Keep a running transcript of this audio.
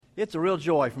It's a real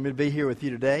joy for me to be here with you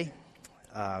today.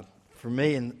 For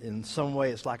me, in some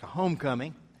way, it's like a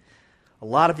homecoming. A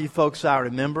lot of you folks I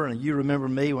remember, and you remember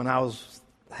me when I was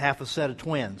half a set of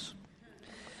twins.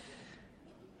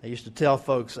 I used to tell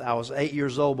folks I was 8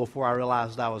 years old before I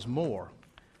realized I was more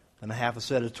than a half a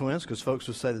set of twins, because folks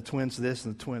would say the twins this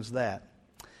and the twins that.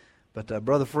 But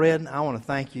Brother Fred, I want to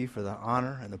thank you for the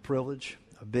honor and the privilege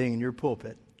of being in your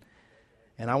pulpit.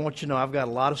 And I want you to know I've got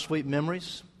a lot of sweet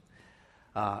memories.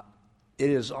 It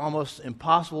is almost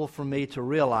impossible for me to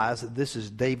realize that this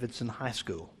is Davidson High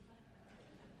School.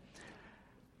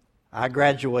 I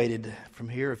graduated from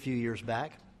here a few years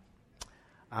back.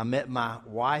 I met my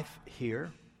wife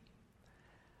here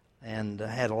and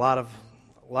had a lot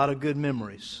of good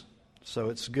memories. So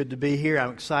it's good to be here.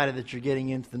 I'm excited that you're getting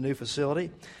into the new facility.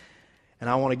 And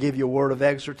I want to give you a word of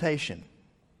exhortation.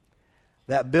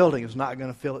 That building is not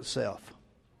going to fill itself.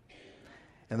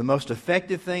 And the most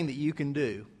effective thing that you can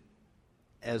do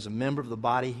as a member of the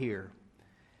body here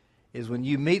is when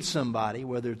you meet somebody,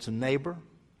 whether it's a neighbor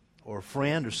or a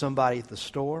friend or somebody at the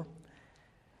store,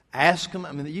 ask them.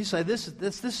 I mean, you say, this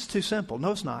is too simple.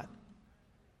 No, it's not.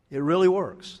 It really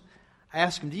works.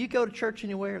 Ask them, do you go to church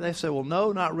anywhere? They say, well,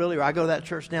 no, not really. Or I go to that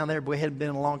church down there, but we hadn't been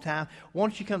in a long time. Why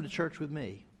don't you come to church with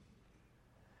me?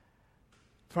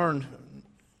 Fern,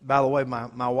 by the way,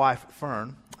 my wife,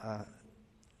 Fern,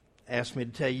 asked me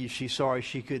to tell you she's sorry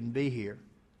she couldn't be here.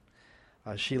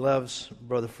 She loves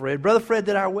Brother Fred. Brother Fred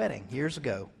did our wedding years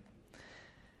ago.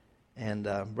 And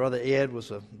Brother Ed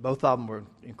both of them were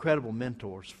incredible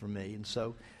mentors for me. And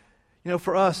so,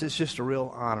 for us, it's just a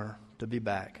real honor to be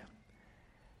back.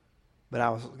 But I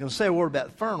was going to say a word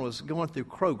about Fern was going through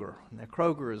Kroger. Now,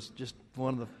 Kroger is just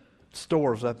one of the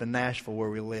stores up in Nashville where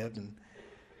we lived. And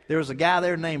there was a guy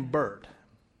there named Bert.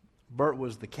 Bert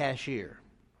was the cashier.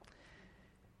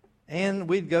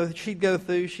 And she'd go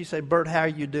through, she'd say, Bert, how are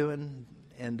you doing?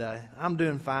 And I'm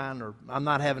doing fine, or I'm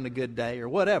not having a good day, or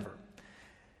whatever.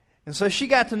 And so she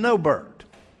got to know Bert.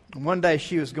 And one day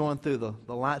she was going through the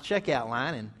checkout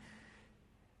line, and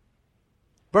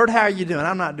Bert, how are you doing?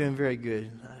 I'm not doing very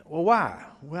good. Well, why?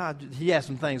 Well, he has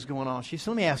some things going on. She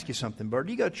said, let me ask you something, Bert.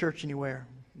 Do you go to church anywhere?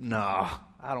 No,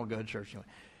 I don't go to church anywhere.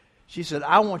 She said,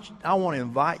 I want to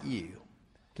invite you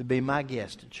to be my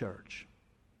guest at church.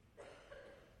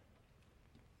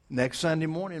 Next Sunday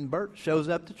morning, Bert shows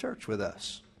up to church with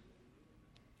us.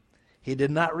 He did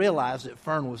not realize that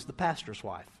Fern was the pastor's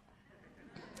wife.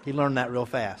 He learned that real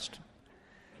fast.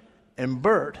 And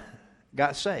Bert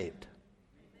got saved.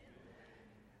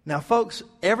 Now, folks,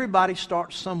 everybody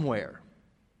starts somewhere.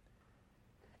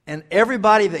 And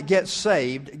everybody that gets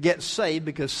saved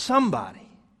because somebody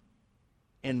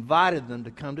invited them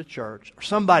to come to church, or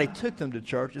somebody took them to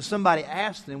church, and somebody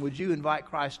asked them, would you invite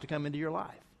Christ to come into your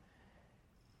life?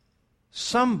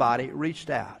 Somebody reached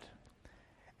out.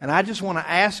 And I just want to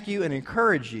ask you and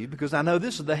encourage you, because I know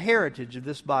this is the heritage of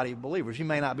this body of believers. You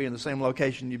may not be in the same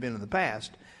location you've been in the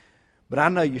past, but I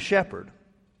know you shepherd.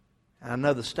 And I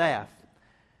know the staff.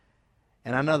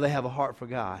 And I know they have a heart for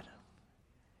God.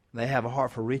 They have a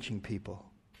heart for reaching people.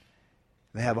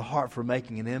 They have a heart for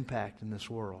making an impact in this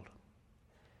world.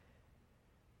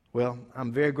 Well,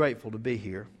 I'm very grateful to be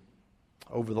here.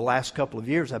 Over the last couple of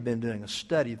years, I've been doing a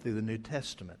study through the New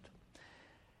Testament.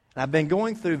 And I've been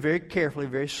going through very carefully,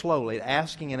 very slowly,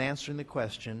 asking and answering the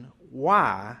question,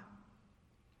 why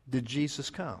did Jesus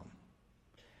come?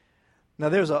 Now,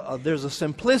 there's a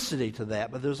simplicity to that,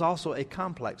 but there's also a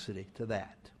complexity to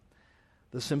that.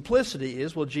 The simplicity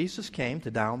is, well, Jesus came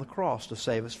to die on the cross to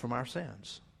save us from our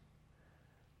sins.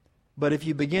 But if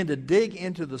you begin to dig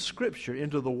into the Scripture,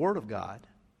 into the Word of God,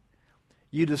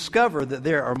 you discover that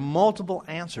there are multiple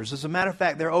answers. As a matter of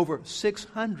fact, there are over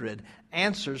 600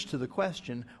 answers to the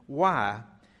question, why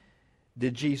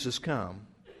did Jesus come?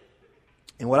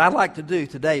 And what I'd like to do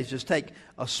today is just take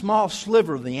a small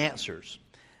sliver of the answers.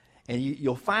 And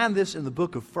you'll find this in the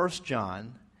book of 1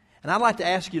 John. And I'd like to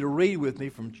ask you to read with me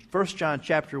from 1 John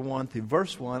chapter 1 through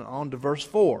verse 1 on to verse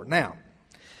 4. Now,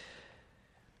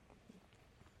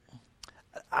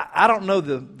 I don't know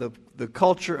the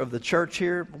culture of the church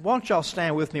here. Why don't y'all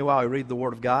stand with me while I read the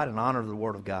Word of God in honor of the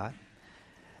Word of God.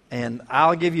 And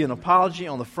I'll give you an apology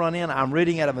on the front end. I'm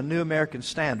reading out of a New American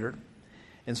Standard.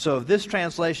 And so if this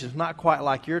translation is not quite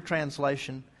like your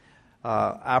translation,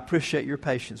 I appreciate your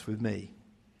patience with me.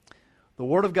 The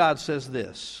Word of God says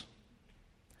this: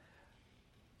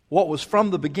 what was from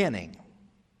the beginning,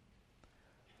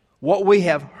 what we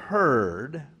have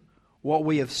heard, what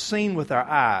we have seen with our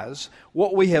eyes,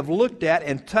 what we have looked at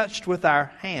and touched with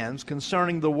our hands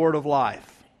concerning the word of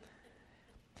life.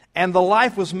 And the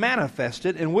life was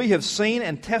manifested, and we have seen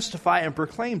and testify and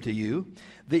proclaim to you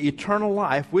the eternal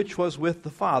life which was with the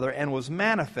Father and was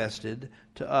manifested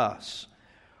to us.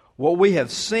 What we have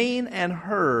seen and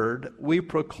heard we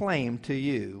proclaim to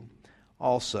you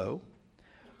also,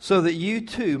 so that you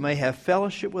too may have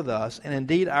fellowship with us. And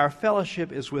indeed our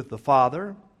fellowship is with the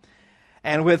Father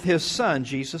and with His Son,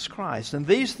 Jesus Christ. And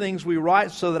these things we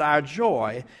write so that our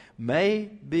joy may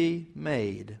be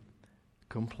made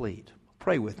complete.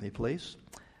 Pray with me, please.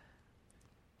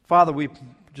 Father,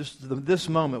 this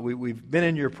moment, we've been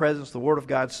in your presence. The Word of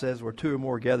God says, where two or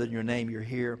more gathered in your name, you're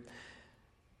here.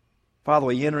 Father,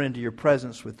 we enter into your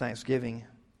presence with thanksgiving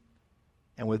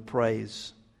and with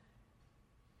praise.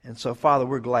 And so, Father,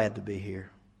 we're glad to be here.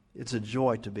 It's a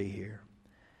joy to be here.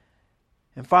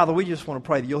 And Father, we just want to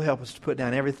pray that you'll help us to put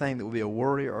down everything that will be a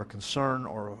worry or a concern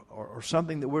or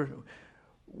something that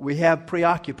we have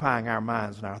preoccupying our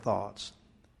minds and our thoughts.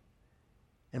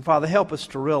 And Father, help us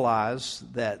to realize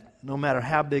that no matter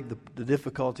how big the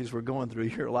difficulties we're going through,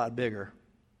 you're a lot bigger.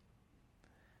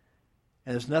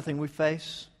 And there's nothing we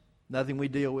face, nothing we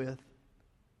deal with,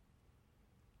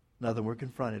 nothing we're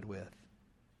confronted with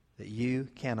that you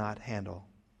cannot handle.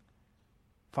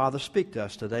 Father, speak to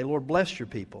us today. Lord, bless your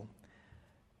people.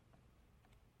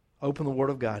 Open the Word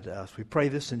of God to us. We pray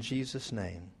this in Jesus'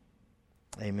 name.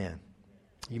 Amen.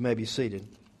 You may be seated.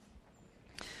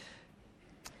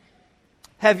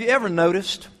 Have you ever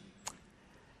noticed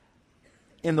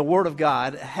in the Word of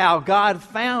God how God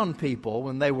found people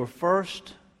when they were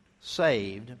first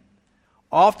saved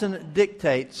often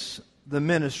dictates the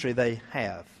ministry they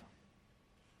have?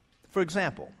 For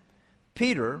example,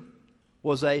 Peter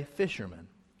was a fisherman.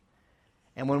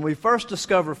 And when we first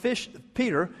discover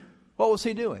Peter, what was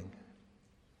he doing?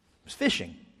 He was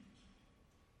fishing.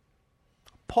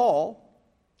 Paul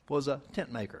was a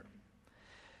tent maker.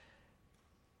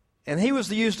 And he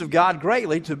was used of God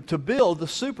greatly to build the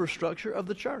superstructure of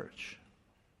the church.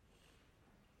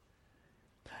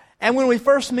 And when we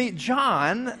first meet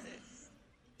John,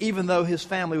 even though his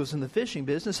family was in the fishing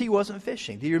business, he wasn't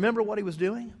fishing. Do you remember what he was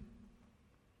doing?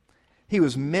 He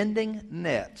was mending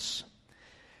nets.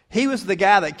 He was the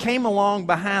guy that came along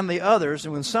behind the others,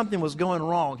 and when something was going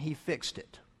wrong, he fixed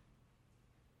it.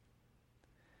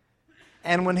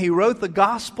 And when he wrote the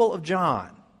Gospel of John,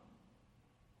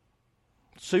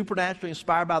 supernaturally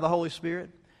inspired by the Holy Spirit,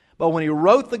 but when he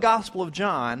wrote the Gospel of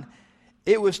John,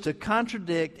 it was to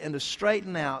contradict and to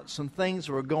straighten out some things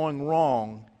that were going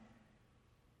wrong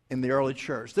in the early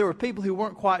church. There were people who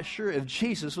weren't quite sure if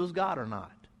Jesus was God or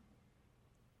not.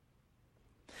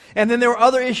 And then there were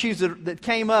other issues that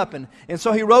came up, and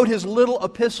so he wrote his little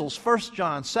epistles, 1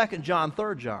 John, 2 John,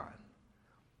 3 John.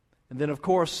 And then, of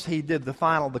course, he did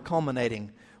the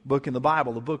culminating book in the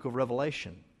Bible, the book of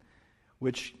Revelation,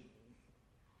 which,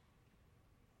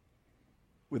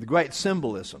 with great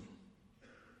symbolism,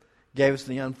 gave us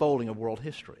the unfolding of world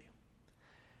history.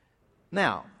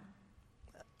 Now,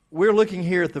 we're looking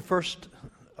here at the first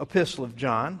epistle of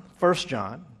John, 1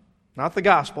 John, not the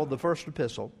gospel, the first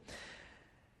epistle.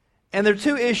 And there are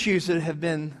two issues that have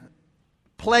been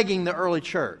plaguing the early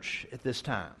church at this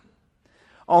time.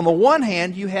 On the one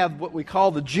hand, you have what we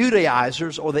call the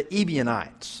Judaizers or the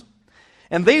Ebionites.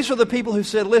 And these are the people who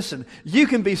said, listen, you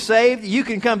can be saved, you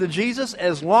can come to Jesus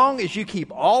as long as you keep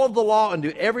all of the law and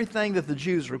do everything that the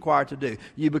Jews are required to do.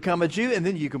 You become a Jew and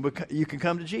then you can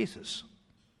come to Jesus.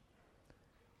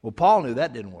 Well, Paul knew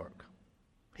that didn't work.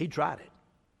 He tried it.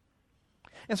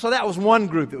 And so that was one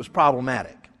group that was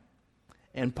problematic.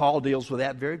 And Paul deals with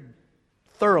that very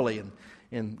thoroughly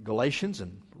in Galatians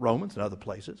and Romans and other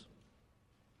places.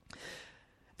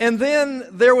 And then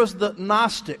there was the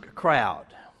Gnostic crowd.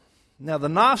 Now, the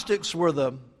Gnostics were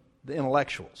the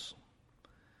intellectuals.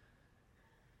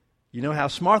 You know how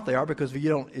smart they are because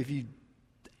if you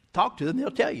talk to them,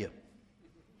 they'll tell you.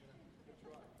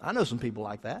 I know some people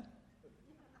like that.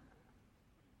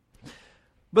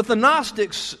 But the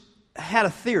Gnostics had a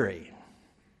theory.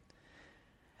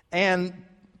 And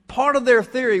part of their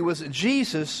theory was that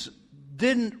Jesus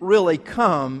didn't really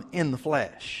come in the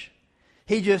flesh.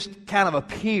 He just kind of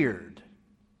appeared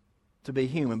to be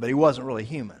human, but he wasn't really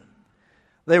human.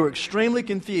 They were extremely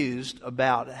confused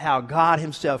about how God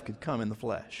himself could come in the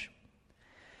flesh.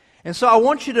 And so I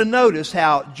want you to notice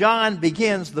how John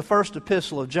begins the first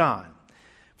epistle of John.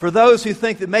 For those who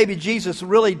think that maybe Jesus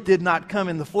really did not come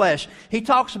in the flesh, he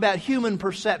talks about human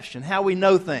perception, how we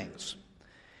know things.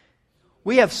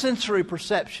 We have sensory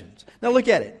perceptions. Now look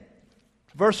at it.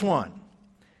 Verse 1.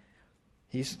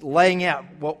 He's laying out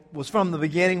what was from the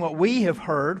beginning, what we have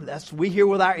heard. That's what we hear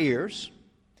with our ears.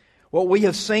 What we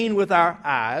have seen with our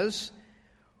eyes.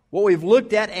 what we've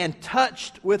looked at and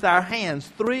touched with our hands,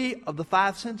 3 of the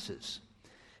 5 senses.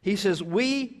 He says,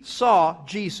 we saw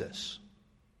Jesus.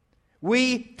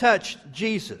 We touched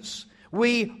Jesus.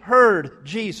 We heard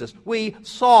Jesus. We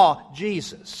saw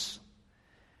Jesus.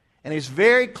 And he's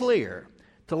very clear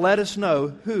to let us know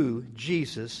who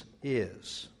Jesus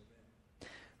is.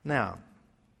 Now,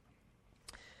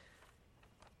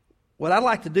 what I'd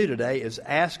like to do today is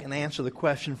ask and answer the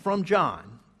question from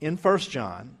John, in 1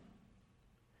 John,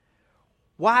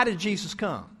 why did Jesus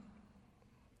come?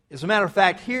 As a matter of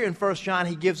fact, here in 1 John,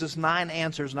 he gives us 9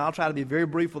 answers, and I'll try to be very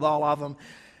brief with all of them.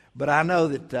 But I know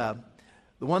that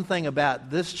the one thing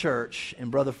about this church and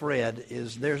Brother Fred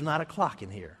is there's not a clock in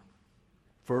here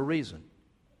for a reason.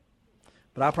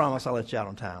 But I promise I'll let you out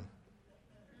on time.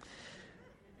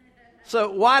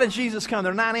 So why did Jesus come?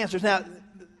 There are 9 answers. Now,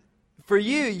 for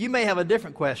you, you may have a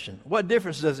different question. What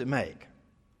difference does it make?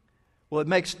 Well, it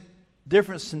makes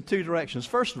difference in 2 directions.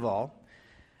 First of all,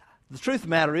 the truth of the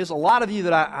matter is, a lot of you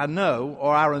that I know,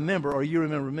 or I remember, or you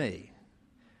remember me.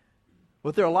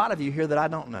 But there are a lot of you here that I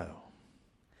don't know.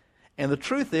 And the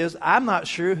truth is, I'm not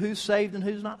sure who's saved and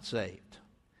who's not saved.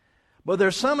 But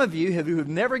there's some of you who have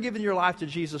never given your life to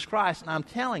Jesus Christ, and I'm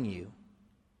telling you,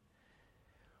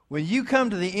 when you come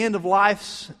to the end of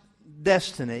life's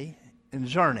destiny and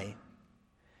journey,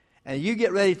 and you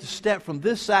get ready to step from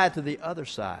this side to the other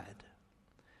side,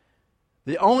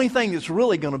 the only thing that's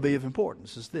really going to be of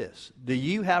importance is this. Do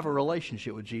you have a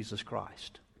relationship with Jesus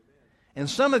Christ? And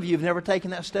some of you have never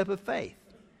taken that step of faith.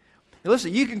 Now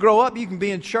listen, you can grow up, you can be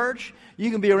in church,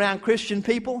 you can be around Christian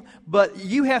people, but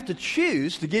you have to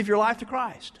choose to give your life to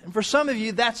Christ. And for some of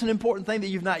you, that's an important thing that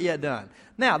you've not yet done.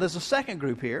 Now, there's a second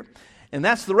group here, and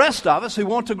that's the rest of us who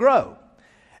want to grow.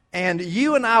 And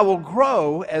you and I will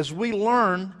grow as we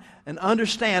learn and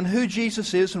understand who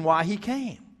Jesus is and why He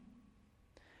came.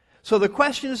 So the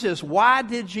question is this, why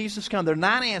did Jesus come? There are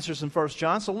 9 answers in 1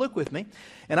 John, so look with me.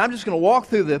 And I'm just going to walk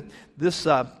through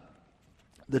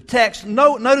the text.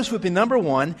 Notice with me, number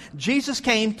 1, Jesus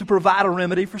came to provide a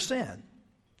remedy for sin.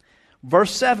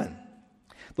 Verse 7,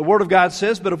 the Word of God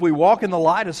says, but if we walk in the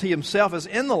light as He Himself is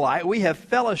in the light, we have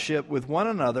fellowship with one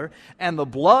another, and the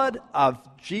blood of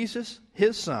Jesus,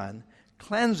 His Son,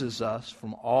 cleanses us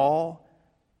from all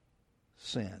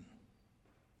sin.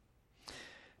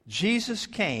 Jesus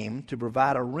came to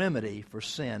provide a remedy for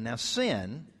sin. Now,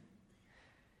 sin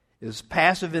is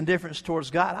passive indifference towards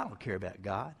God. I don't care about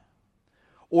God.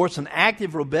 Or it's an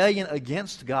active rebellion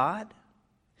against God.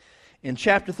 In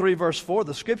chapter 3, verse 4,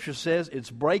 the Scripture says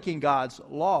it's breaking God's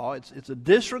law. It's a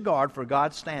disregard for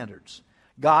God's standards.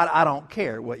 God, I don't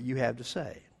care what you have to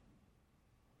say.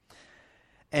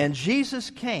 And Jesus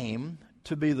came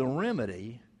to be the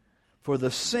remedy for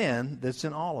the sin that's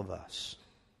in all of us.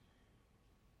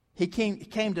 He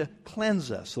came to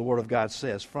cleanse us, the Word of God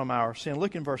says, from our sin.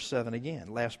 Look in verse 7 again,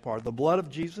 last part. The blood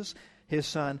of Jesus, His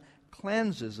Son,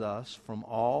 cleanses us from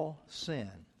all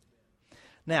sin.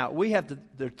 Now,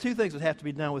 there are 2 things that have to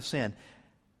be done with sin.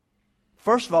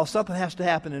 First of all, something has to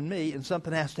happen in me and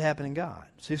something has to happen in God.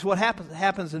 See, so what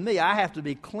happens in me, I have to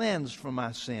be cleansed from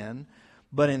my sin,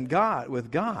 but in God, with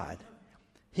God,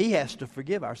 He has to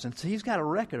forgive our sins. He's got a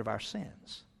record of our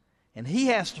sins. And He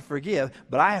has to forgive,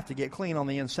 but I have to get clean on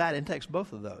the inside. It takes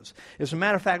both of those. As a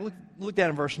matter of fact, look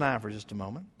down in verse 9 for just a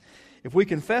moment. If we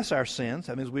confess our sins,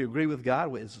 that means we agree with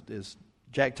God, as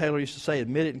Jack Taylor used to say,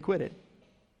 admit it and quit it.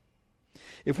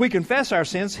 If we confess our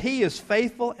sins, He is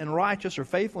faithful and righteous, or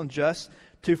faithful and just,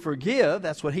 to forgive,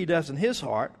 that's what He does in His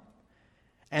heart,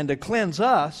 and to cleanse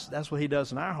us, that's what He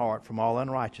does in our heart, from all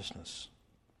unrighteousness.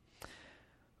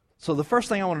 So the first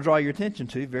thing I want to draw your attention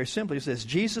to, very simply, is this.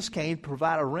 Jesus came to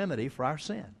provide a remedy for our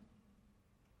sin.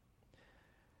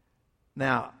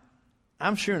 Now,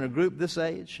 I'm sure in a group this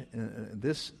age,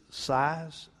 this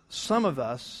size, some of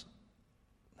us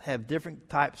have different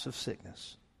types of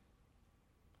sickness.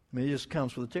 I mean, it just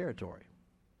comes with the territory.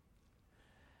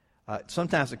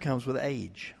 Sometimes it comes with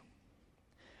age.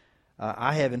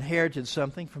 I have inherited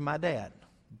something from my dad.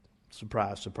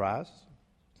 Surprise, surprise.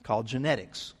 Called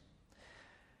genetics.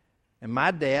 And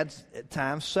my dad, at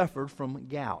times, suffered from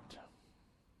gout.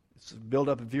 It's built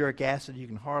up of uric acid. You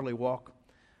can hardly walk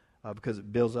because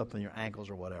it builds up in your ankles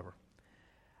or whatever.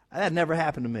 That never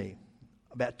happened to me.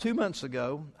 About 2 months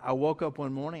ago, I woke up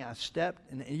one morning, I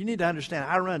stepped, and you need to understand,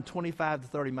 I run 25 to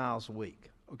 30 miles a week,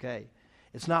 okay?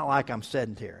 It's not like I'm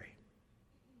sedentary.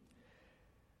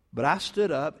 But I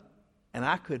stood up, and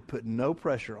I could put no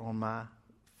pressure on my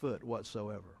foot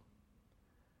whatsoever.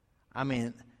 I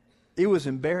mean, it was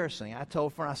embarrassing. I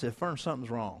told Fern, I said, Fern,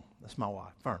 something's wrong. That's my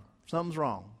wife. Fern, something's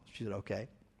wrong. She said, okay.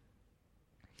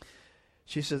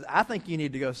 She says, I think you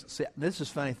need to go see. This is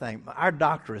a funny thing. Our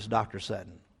doctor is Dr.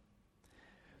 Sutton.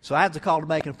 So I had to call to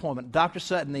make an appointment. Dr.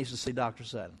 Sutton needs to see Dr.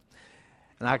 Sutton.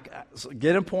 And I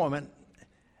get an appointment,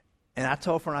 and I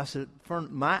told Fern, I said, Fern,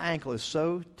 my ankle is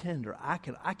so tender, I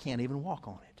can't even walk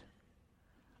on it.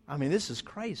 I mean, this is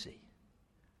crazy.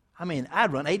 I mean,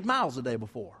 I'd run 8 miles a day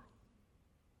before.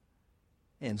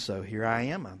 And so here I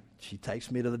am. She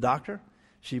takes me to the doctor.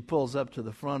 She pulls up to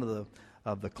the front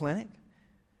of the clinic.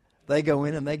 They go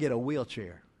in and they get a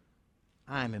wheelchair.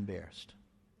 I'm embarrassed.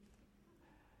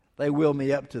 They wheel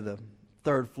me up to the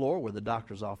 3rd floor where the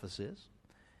doctor's office is.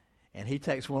 And he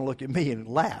takes one look at me and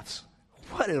laughs.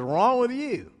 What is wrong with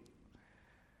you?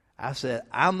 I said,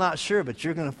 I'm not sure, but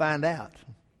you're going to find out.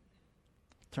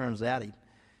 Turns out he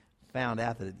found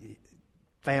out that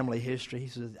family history. He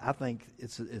says, I think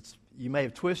it's you may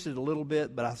have twisted a little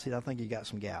bit, but I think you got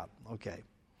some gout. Okay.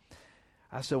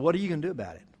 I said, what are you going to do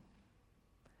about it?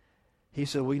 He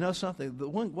said, well, you know something? The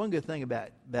one good thing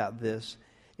about this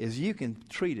is you can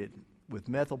treat it with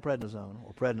methylprednisone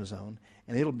or prednisone,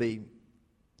 and it'll be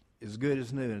as good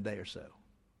as new in a day or so.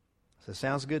 I said,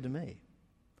 sounds good to me.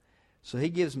 So he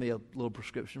gives me a little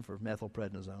prescription for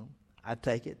methylprednisone. I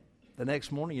take it. The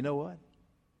next morning, you know what?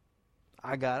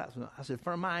 I got up. I said,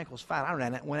 Fern, my ankle's fine. I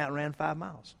went out and ran 5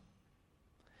 miles.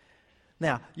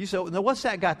 Now, you say, now what's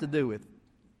that got to do with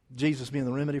Jesus being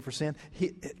the remedy for sin?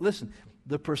 Listen,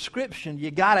 the prescription,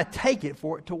 you got to take it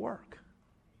for it to work.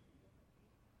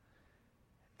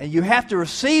 And you have to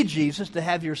receive Jesus to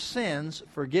have your sins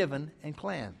forgiven and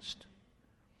cleansed.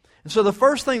 And so the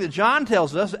first thing that John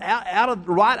tells us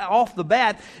right off the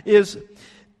bat is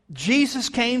Jesus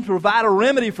came to provide a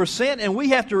remedy for sin, and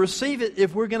we have to receive it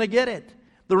if we're going to get it.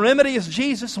 The remedy is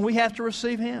Jesus, and we have to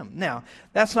receive Him. Now,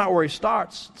 that's not where he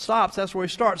stops. That's where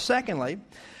he starts. Secondly,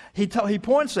 he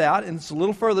points out, and it's a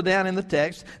little further down in the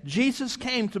text, Jesus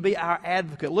came to be our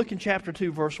advocate. Look in chapter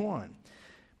 2, verse 1.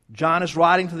 John is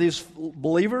writing to these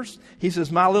believers. He says,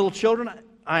 my little children,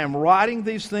 I am writing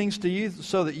these things to you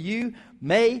so that you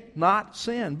may not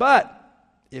sin. But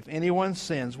if anyone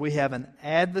sins, we have an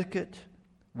advocate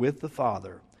with the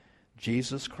Father,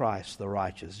 Jesus Christ the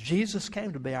righteous. Jesus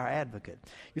came to be our advocate.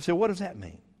 You say, what does that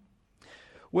mean?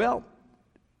 Well,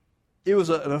 it was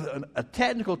a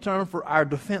technical term for our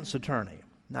defense attorney.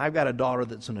 Now, I've got a daughter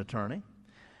that's an attorney,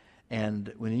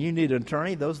 and when you need an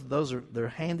attorney, they're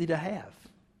handy to have.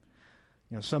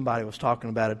 You know, somebody was talking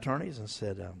about attorneys and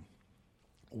said,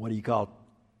 what do you call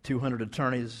 200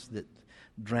 attorneys that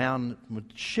drown with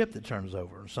a ship that turns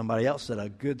over? And somebody else said, a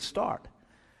good start.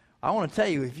 I want to tell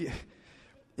you,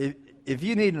 if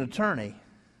you need an attorney,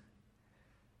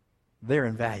 they're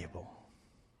invaluable.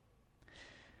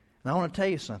 And I want to tell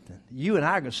you something. You and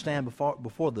I are going to stand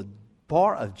before the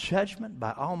bar of judgment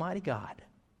by Almighty God.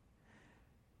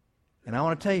 And I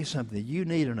want to tell you something. You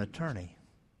need an attorney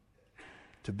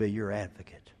to be your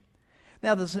advocate.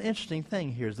 Now, there's an interesting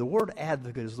thing here. The word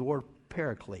advocate is the word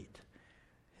paraclete.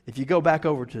 If you go back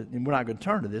over to, and we're not going to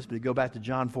turn to this, but you go back to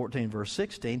John 14, verse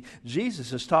 16,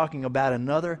 Jesus is talking about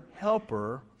another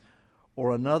helper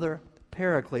or another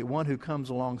paraclete, one who comes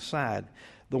alongside,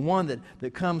 the one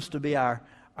that comes to be our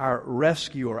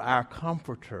rescuer, our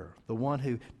comforter, the one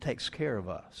who takes care of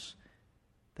us.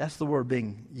 That's the word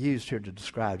being used here to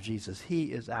describe Jesus.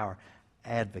 He is our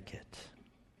advocate.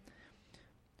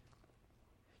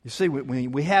 You see,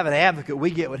 when we have an advocate,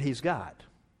 we get what he's got.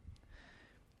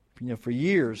 You know, for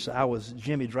years, I was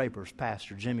Jimmy Draper's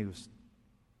pastor. Jimmy was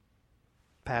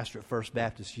pastor at First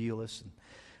Baptist Euless, and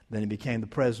then he became the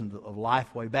president of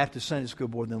Lifeway, Baptist Sunday School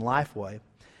Board, then Lifeway.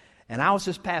 And I was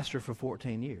his pastor for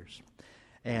 14 years.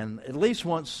 And at least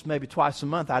once, maybe twice a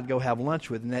month, I'd go have lunch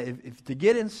with him. Now, if to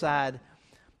get inside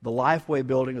the Lifeway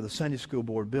building or the Sunday School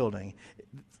Board building,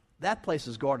 that place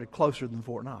is guarded closer than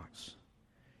Fort Knox.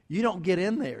 You don't get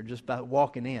in there just by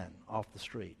walking in off the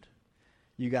street.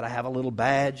 You got to have a little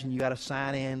badge, and you got to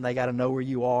sign in. They got to know where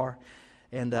you are.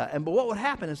 But what would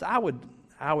happen is I would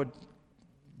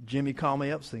Jimmy call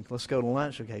me up, think, let's go to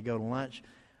lunch. Okay, go to lunch.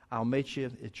 I'll meet you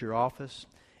at your office.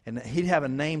 And he'd have a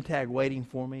name tag waiting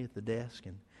for me at the desk,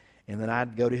 and then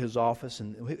I'd go to his office,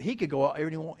 and he could go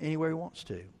anywhere he wants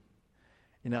to.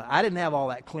 You know, I didn't have all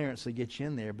that clearance to get you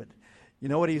in there, but you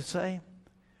know what he'd say?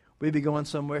 We'd be going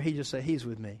somewhere. He'd just say, he's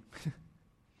with me.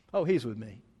 Oh, he's with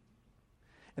me.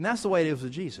 And that's the way it is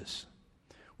with Jesus.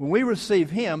 When we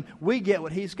receive him, we get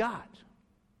what he's got.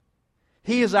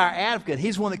 He is our advocate.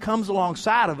 He's the one that comes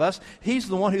alongside of us. He's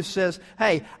the one who says,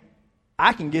 hey,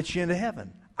 I can get you into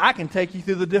heaven. I can take you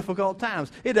through the difficult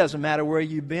times. It doesn't matter where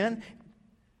you've been,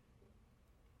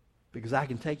 because I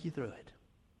can take you through it.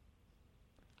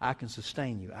 I can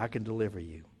sustain you. I can deliver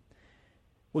you.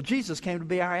 Well, Jesus came to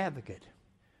be our advocate.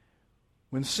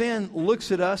 When sin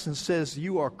looks at us and says,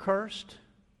 you are cursed,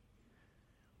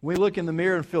 we look in the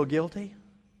mirror and feel guilty,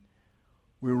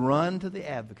 we run to the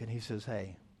advocate. He says,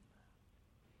 hey,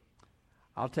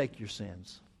 I'll take your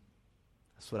sins.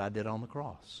 That's what I did on the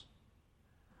cross.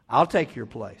 I'll take your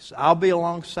place. I'll be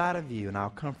alongside of you, and I'll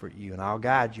comfort you, and I'll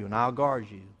guide you, and I'll guard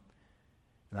you.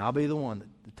 And I'll be the one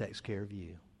that takes care of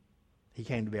you. He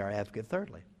came to be our advocate.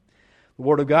 Thirdly, the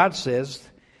Word of God says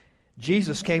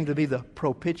Jesus came to be the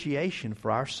propitiation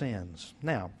for our sins.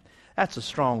 Now, that's a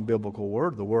strong biblical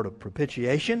word, the word of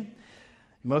propitiation.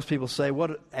 Most people say,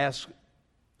 what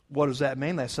does that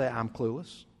mean? They say, I'm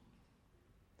clueless.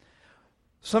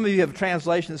 Some of you have a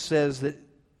translation that says that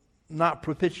not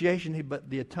propitiation, but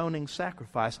the atoning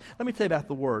sacrifice. Let me tell you about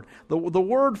the word. The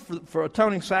word for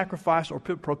atoning sacrifice or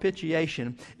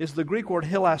propitiation is the Greek word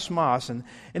hilasmos, and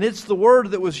it's the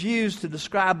word that was used to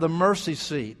describe the mercy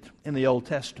seat in the Old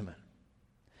Testament.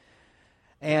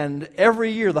 And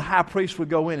every year the high priest would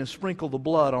go in and sprinkle the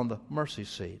blood on the mercy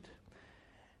seat.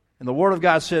 And the Word of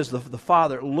God says the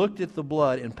Father looked at the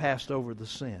blood and passed over the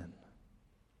sin.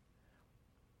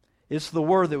 It's the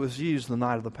word that was used the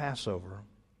night of the Passover.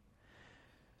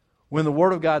 When the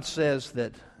Word of God says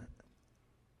that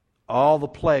all the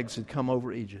plagues had come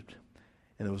over Egypt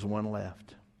and there was one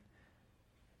left.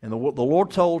 And the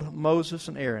Lord told Moses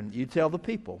and Aaron, you tell the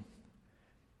people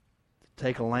to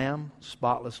take a lamb,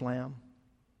 spotless lamb,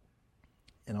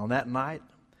 and on that night,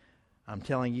 I'm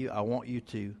telling you, I want you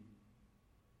to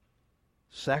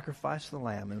sacrifice the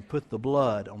lamb and put the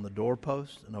blood on the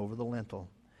doorpost and over the lintel.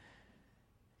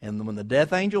 And when the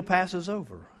death angel passes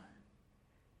over,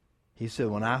 he said,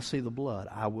 when I see the blood,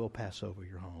 I will pass over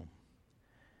your home.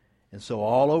 And so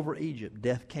all over Egypt,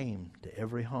 death came to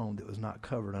every home that was not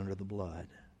covered under the blood.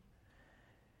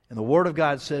 And the Word of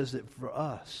God says that for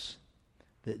us,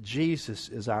 that Jesus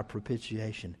is our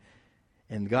propitiation.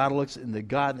 And God looks, and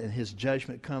His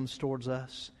judgment comes towards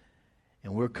us,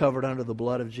 and we're covered under the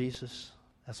blood of Jesus.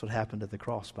 That's what happened at the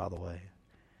cross, by the way.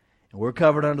 And we're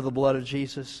covered under the blood of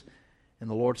Jesus, and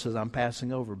the Lord says, I'm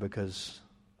passing over because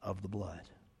of the blood.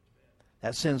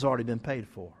 That sin's already been paid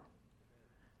for.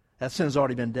 That sin's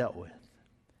already been dealt with.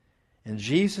 And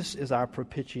Jesus is our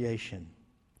propitiation.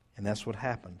 And that's what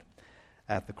happened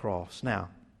at the cross. Now,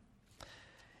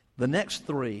 the next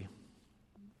three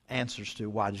answers to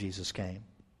why Jesus came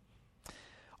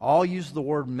all use the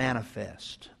word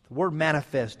manifest. The word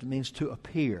manifest means to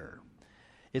appear.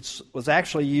 It was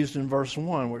actually used in verse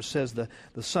 1 where it says the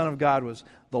Son of God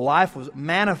the life was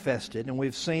manifested, and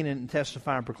we've seen and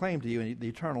testified and proclaimed to you the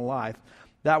eternal life.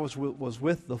 That was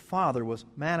with the Father, was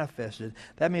manifested.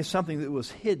 That means something that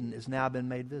was hidden has now been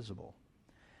made visible.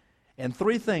 And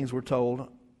three things we're told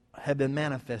have been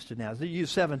manifested now. They're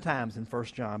used 7 times in 1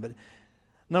 John. But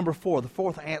number 4, the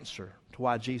fourth answer to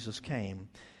why Jesus came,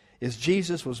 is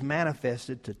Jesus was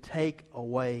manifested to take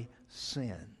away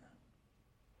sin.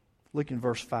 Look in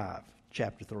verse 5,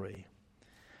 chapter 3.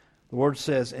 The Word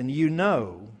says, and you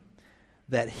know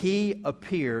that He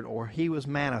appeared, or He was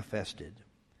manifested,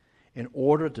 in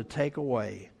order to take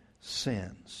away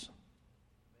sins.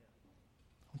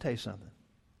 I'll tell you something.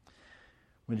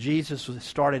 When Jesus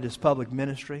started His public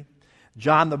ministry,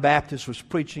 John the Baptist was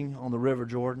preaching on the River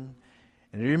Jordan.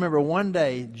 And you remember one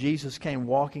day Jesus came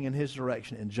walking in His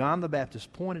direction, and John the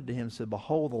Baptist pointed to Him and said,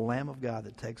 behold the Lamb of God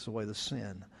that takes away the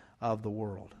sin of the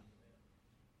world.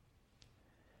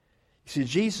 You see,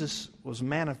 Jesus was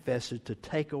manifested to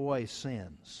take away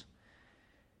sins.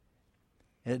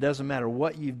 And it doesn't matter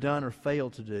what you've done or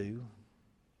failed to do.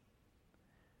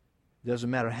 It doesn't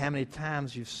matter how many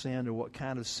times you've sinned or what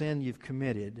kind of sin you've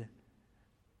committed.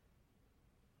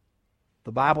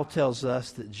 The Bible tells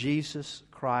us that Jesus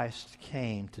Christ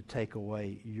came to take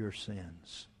away your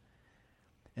sins.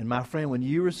 And my friend, when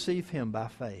you receive Him by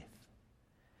faith,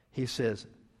 He says,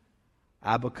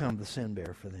 I become the sin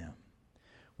bearer for them.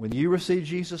 When you receive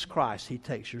Jesus Christ, He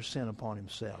takes your sin upon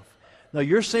Himself. Now,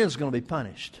 your sin is going to be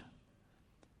punished.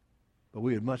 But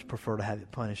we would much prefer to have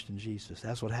it punished in Jesus.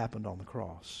 That's what happened on the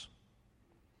cross.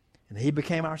 And He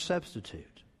became our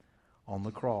substitute on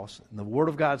the cross. And the Word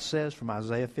of God says from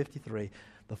Isaiah 53,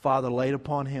 the Father laid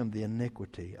upon Him the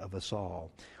iniquity of us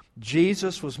all.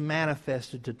 Jesus was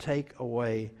manifested to take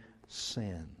away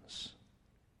sins.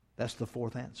 That's the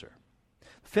fourth answer.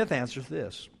 The fifth answer is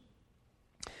this.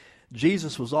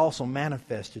 Jesus was also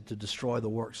manifested to destroy the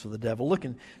works of the devil. Look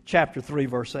in chapter 3,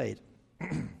 verse 8.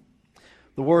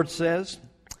 The Word says,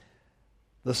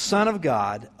 the Son of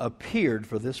God appeared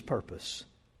for this purpose,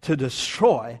 to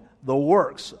destroy the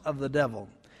works of the devil.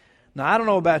 Now, I don't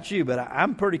know about you, but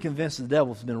I'm pretty convinced the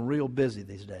devil's been real busy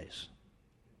these days.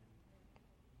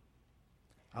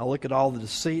 I look at all the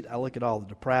deceit. I look at all the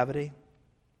depravity.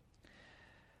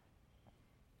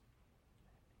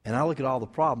 And I look at all the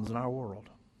problems in our world.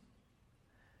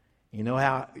 You know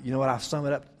what I sum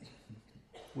it up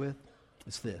with?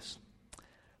 It's this.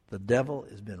 The devil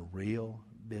has been real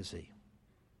busy.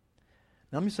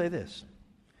 Now let me say this.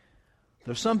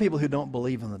 There's some people who don't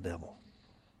believe in the devil.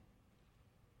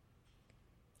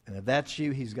 And if that's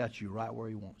you, he's got you right where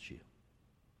he wants you.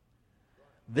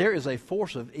 There is a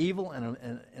force of evil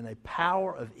and a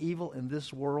power of evil in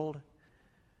this world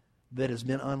that has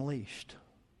been unleashed.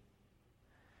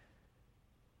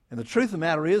 And the truth of the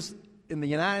matter is, in the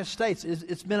United States,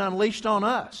 it's been unleashed on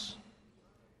us.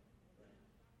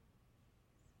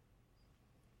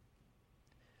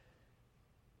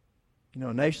 You know,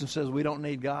 a nation says we don't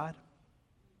need God.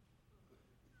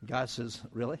 God says,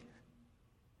 really?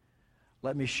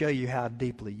 Let me show you how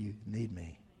deeply you need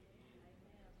me.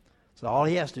 So all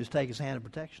he has to do is take his hand of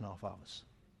protection off of us.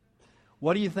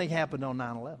 What do you think happened on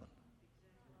 9/11?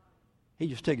 He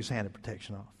just took his hand of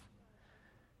protection off.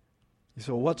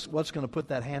 So what's going to put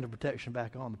that hand of protection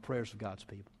back on? The prayers of God's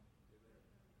people.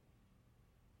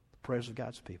 The prayers of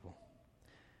God's people.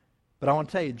 But I want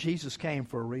to tell you, Jesus came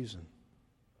for a reason.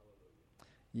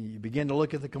 You begin to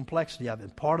look at the complexity of it.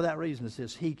 And part of that reason is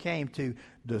this: he came to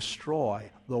destroy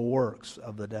the works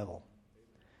of the devil.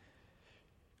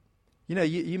 You know,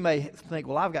 you may think,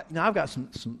 well, I've got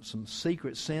some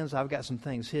secret sins. I've got some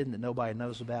things hidden that nobody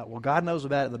knows about. Well, God knows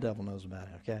about it. The devil knows about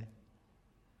it, okay?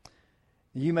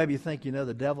 You maybe think,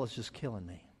 the devil is just killing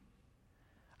me.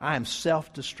 I am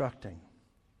self-destructing.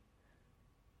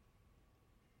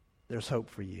 There's hope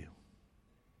for you.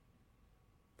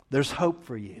 There's hope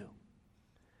for you.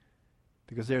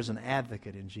 Because there's an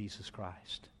advocate in Jesus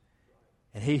Christ.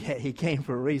 And he came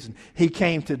for a reason. He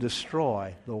came to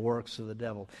destroy the works of the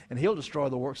devil. And he'll destroy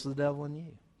the works of the devil in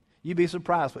you. You'd be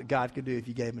surprised what God could do if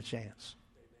you gave him a chance.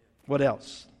 What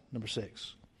else? Number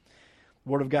 6. The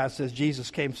Word of God says Jesus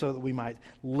came so that we might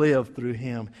live through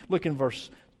him. Look in verse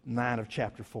 9 of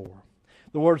chapter 4.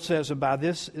 The Word says, and by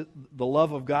this the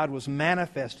love of God was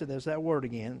manifested, there's that word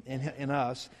again, in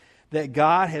us, that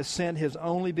God has sent his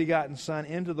only begotten Son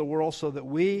into the world so that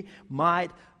we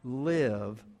might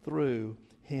live through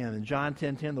him. In John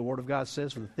 10:10, the Word of God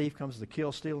says, for the thief comes to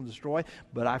kill, steal, and destroy,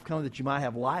 but I've come that you might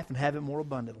have life and have it more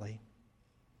abundantly.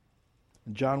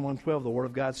 In John 1:12, the Word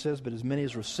of God says, but as many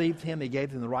as received him, he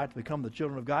gave them the right to become the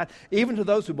children of God, even to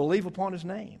those who believe upon his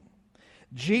name.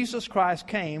 Jesus Christ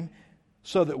came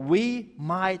so that we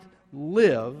might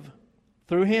live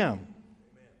through him.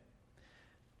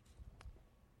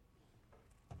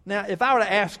 Now, if I were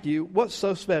to ask you, what's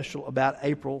so special about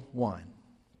April 1?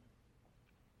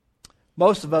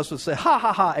 Most of us would say, ha,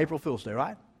 ha, ha, April Fool's Day,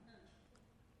 right?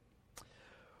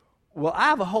 Well, I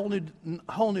have a whole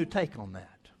new take on that.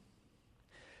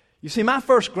 You see, my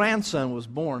first grandson was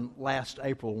born last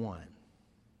April 1.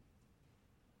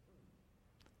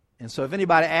 And so if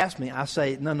anybody asks me, I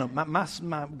say, no,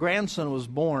 my grandson was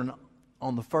born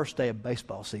on the first day of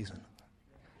baseball season.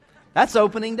 That's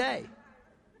opening day.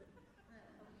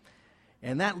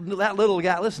 And that little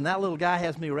guy, listen, that little guy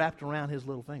has me wrapped around his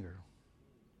little finger.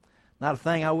 Not a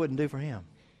thing I wouldn't do for him.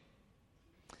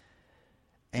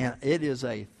 And it is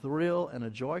a thrill and a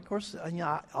joy. Of course,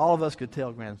 all of us could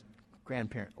tell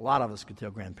grandparent. A lot of us could tell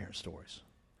grandparent stories.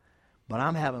 But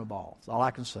I'm having a ball. That's all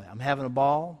I can say. I'm having a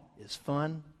ball. It's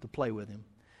fun to play with him.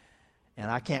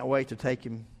 And I can't wait to take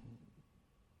him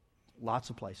lots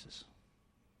of places.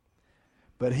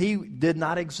 But he did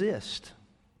not exist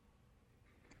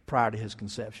prior to his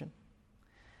conception.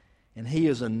 And he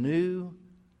is a new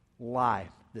life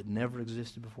that never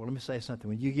existed before. Let me say something.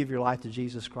 When you give your life to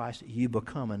Jesus Christ, you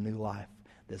become a new life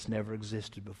that's never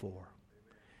existed before.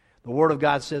 The Word of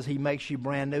God says he makes you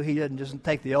brand new. He doesn't just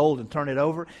take the old and turn it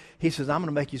over. He says, I'm going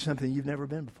to make you something you've never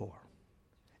been before.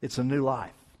 It's a new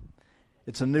life.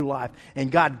 It's a new life.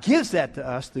 And God gives that to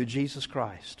us through Jesus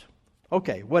Christ.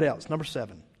 Okay, what else? Number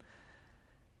 7.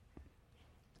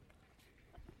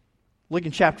 Look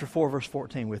in chapter 4, verse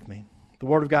 14 with me. The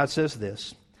Word of God says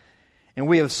this, and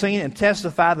we have seen and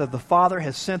testified that the Father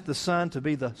has sent the Son to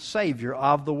be the Savior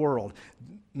of the world.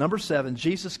 Number 7,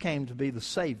 Jesus came to be the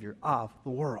Savior of the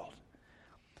world.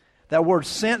 That word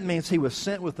sent means he was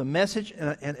sent with a message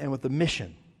and with a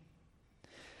mission.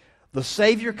 The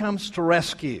Savior comes to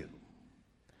rescue.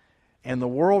 And the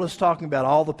world is talking about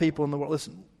all the people in the world.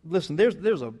 Listen,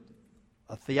 there's a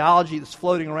theology that's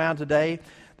floating around today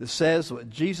that says that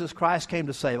Jesus Christ came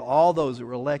to save all those that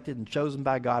were elected and chosen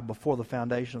by God before the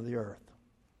foundation of the earth.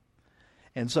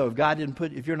 And so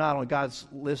if you're not on God's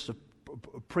list of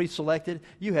pre-selected,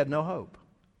 you had no hope.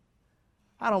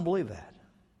 I don't believe that.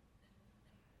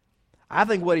 I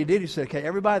think what he did, he said, okay,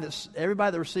 everybody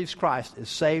that receives Christ is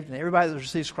saved, and everybody that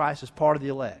receives Christ is part of the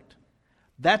elect.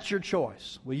 That's your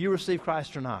choice. Will you receive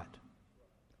Christ or not?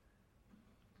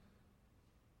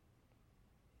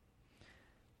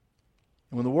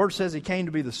 And when the Word says He came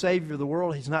to be the Savior of the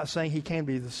world, He's not saying He came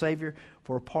to be the Savior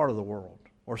for a part of the world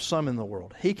or some in the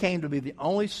world. He came to be the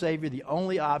only Savior, the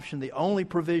only option, the only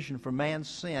provision for man's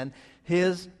sin.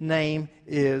 His name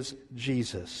is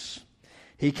Jesus.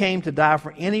 He came to die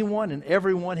for anyone and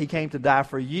everyone. He came to die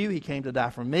for you. He came to die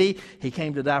for me. He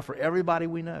came to die for everybody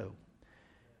we know.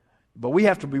 But we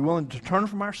have to be willing to turn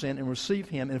from our sin and receive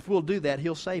Him. And if we'll do that,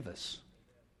 He'll save us.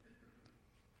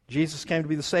 Jesus came to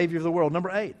be the Savior of the world. Number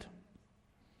 8.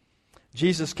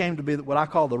 Jesus came to be what I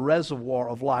call the reservoir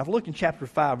of life. Look in chapter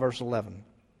 5, verse 11.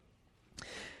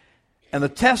 And the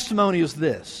testimony is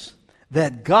this,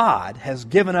 that God has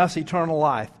given us eternal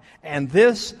life, and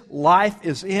this life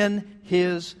is in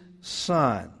His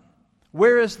Son.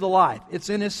 Where is the life? It's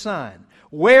in His Son.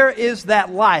 Where is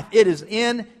that life? It is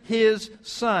in His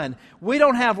Son. We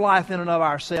don't have life in and of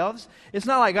ourselves. It's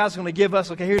not like God's going to give us,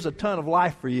 okay, here's a ton of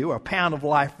life for you, or a pound of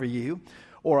life for you,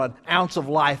 or an ounce of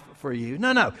life for you.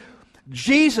 No.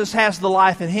 Jesus has the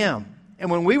life in Him. And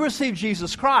when we receive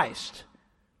Jesus Christ,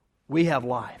 we have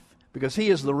life, because He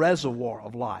is the reservoir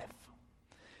of life.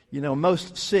 You know,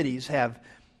 most cities have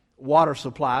water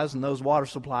supplies, and those water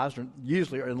supplies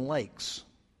usually are in lakes.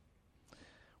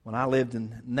 When I lived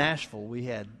in Nashville, we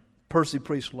had Percy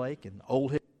Priest Lake and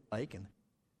Old Hill Lake, and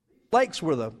lakes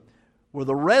were the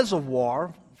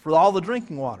reservoir for all the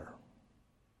drinking water.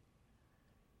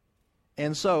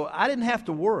 And so I didn't have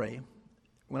to worry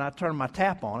when I turned my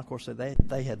tap on. Of course,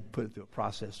 they had put it through a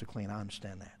process to clean. I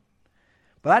understand that.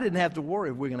 But I didn't have to worry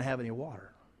if we were going to have any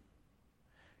water,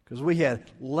 because we had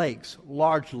lakes,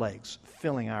 large lakes,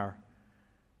 filling our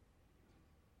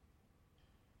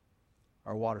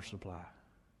water supply.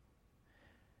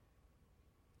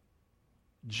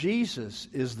 Jesus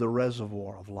is the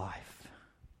reservoir of life.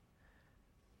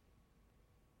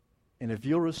 And if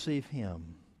you'll receive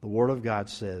Him, the Word of God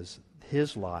says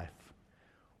His life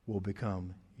will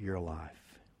become your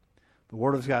life. The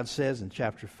Word of God says in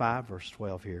chapter 5, verse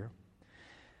 12 here,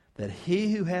 that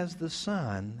he who has the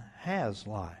Son has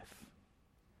life,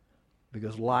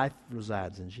 because life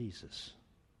resides in Jesus.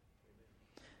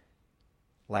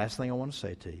 Last thing I want to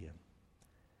say to you.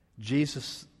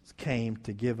 Jesus came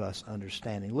to give us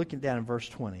understanding. Looking down in verse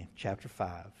 20, chapter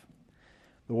 5.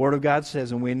 The Word of God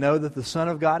says, and we know that the Son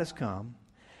of God has come,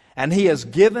 and He has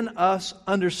given us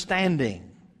understanding,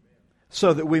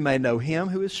 so that we may know Him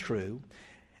who is true,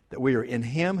 that we are in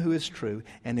Him who is true,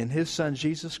 and in His Son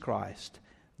Jesus Christ.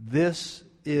 This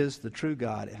is the true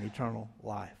God and eternal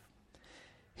life.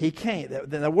 He came.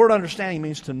 The word understanding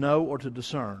means to know or to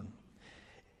discern.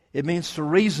 It means to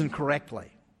reason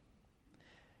correctly.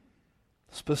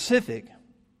 Specific,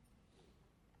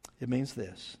 it means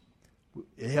this.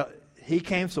 He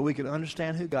came so we could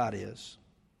understand who God is,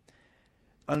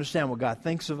 understand what God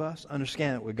thinks of us,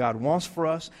 understand what God wants for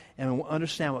us, and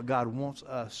understand what God wants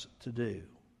us to do.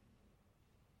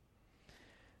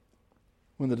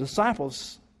 When the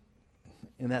disciples,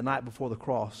 in that night before the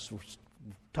cross, were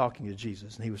talking to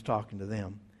Jesus, and He was talking to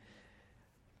them,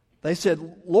 they said,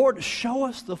 Lord, show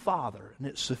us the Father, and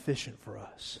it's sufficient for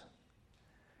us.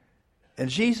 And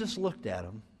Jesus looked at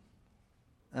them,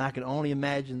 and I can only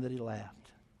imagine that He laughed.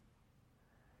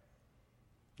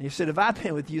 And He said, have I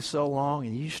been with you so long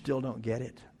and you still don't get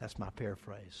it? That's my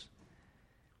paraphrase.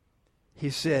 He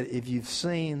said, if you've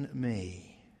seen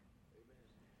me,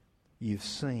 you've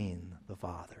seen the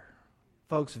Father.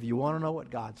 Folks, if you want to know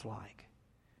what God's like,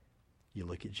 you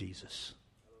look at Jesus.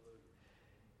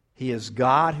 He is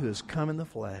God who has come in the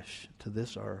flesh to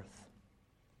this earth.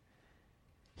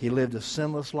 He lived a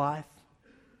sinless life.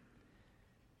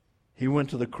 He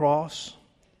went to the cross.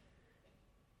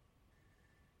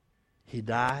 He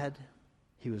died.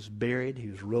 He was buried.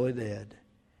 He was really dead.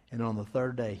 And on the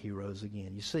third day, He rose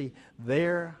again. You see,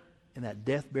 there in that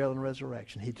death, burial, and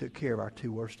resurrection, He took care of our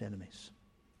two worst enemies.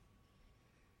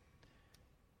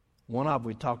 One of them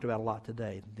we talked about a lot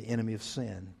today, the enemy of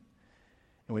sin.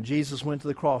 And when Jesus went to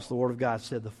the cross, the Word of God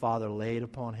said the Father laid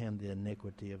upon Him the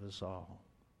iniquity of us all.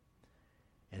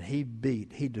 And He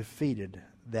defeated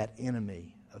that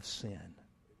enemy of sin.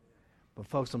 But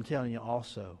folks, I'm telling you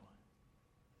also,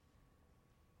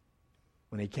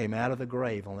 when He came out of the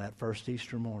grave on that first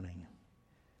Easter morning,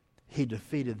 He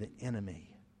defeated the enemy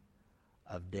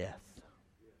of death.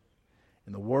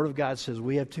 And the Word of God says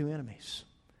we have two enemies.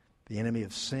 The enemy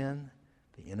of sin,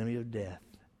 the enemy of death.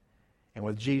 And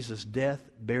with Jesus' death,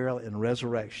 burial, and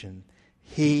resurrection,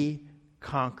 He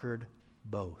conquered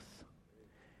both.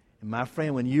 And my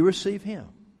friend, when you receive Him,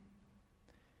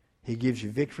 He gives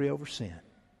you victory over sin.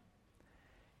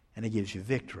 And He gives you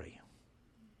victory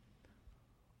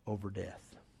over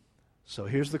death. So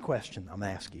here's the question I'm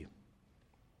asking you.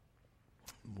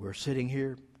 We're sitting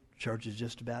here, church is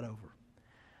just about over.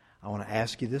 I want to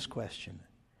ask you this question.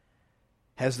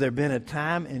 Has there been a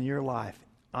time in your life,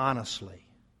 honestly,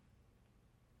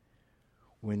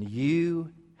 when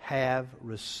you have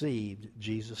received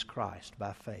Jesus Christ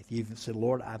by faith? You've said,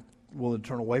 Lord, I'm willing to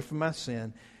turn away from my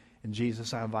sin, and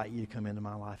Jesus, I invite you to come into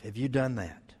my life. Have you done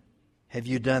that? Have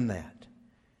you done that?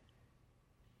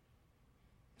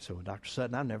 So, Dr.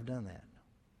 Sutton, I've never done that.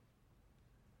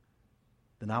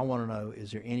 Then I want to know,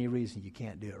 is there any reason you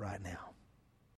can't do it right now?